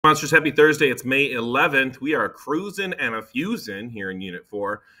Monsters, happy Thursday. It's May 11th. We are cruising and a fusing here in Unit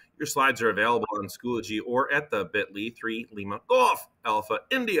 4. Your slides are available on Schoology or at the bit.ly 3 Lima Golf Alpha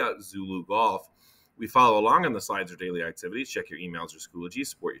India Zulu Golf. We follow along on the slides or daily activities. Check your emails or Schoology.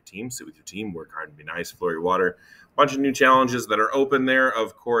 Support your team. Sit with your team. Work hard and be nice. Floor your water. Bunch of new challenges that are open there.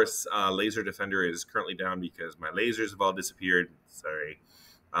 Of course, Laser Defender is currently down because my lasers have all disappeared. Sorry.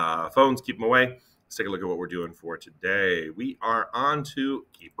 Phones, keep them away. Let's take a look at what we're doing for today. We are on to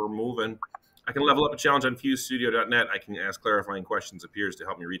Keep Her Moving. I can level up a challenge on FuseStudio.net. I can ask clarifying questions of peers to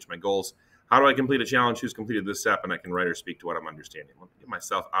help me reach my goals. How do I complete a challenge? Who's completed this step? And I can write or speak to what I'm understanding. Let me get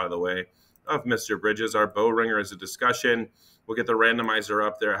myself out of the way of Mr. Bridges. Our bow ringer is a discussion. We'll get the randomizer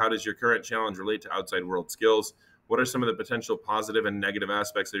up there. How does your current challenge relate to outside world skills? What are some of the potential positive and negative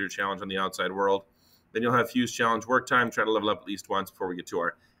aspects of your challenge on the outside world? Then you'll have Fuse Challenge work time. Try to level up at least once before we get to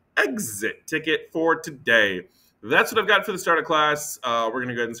our exit ticket for today. That's what I've got for the start of class. We're going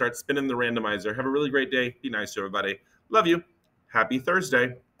to go ahead and start spinning the randomizer. Have a really great day. Be nice to everybody. Love you. Happy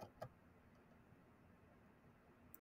Thursday.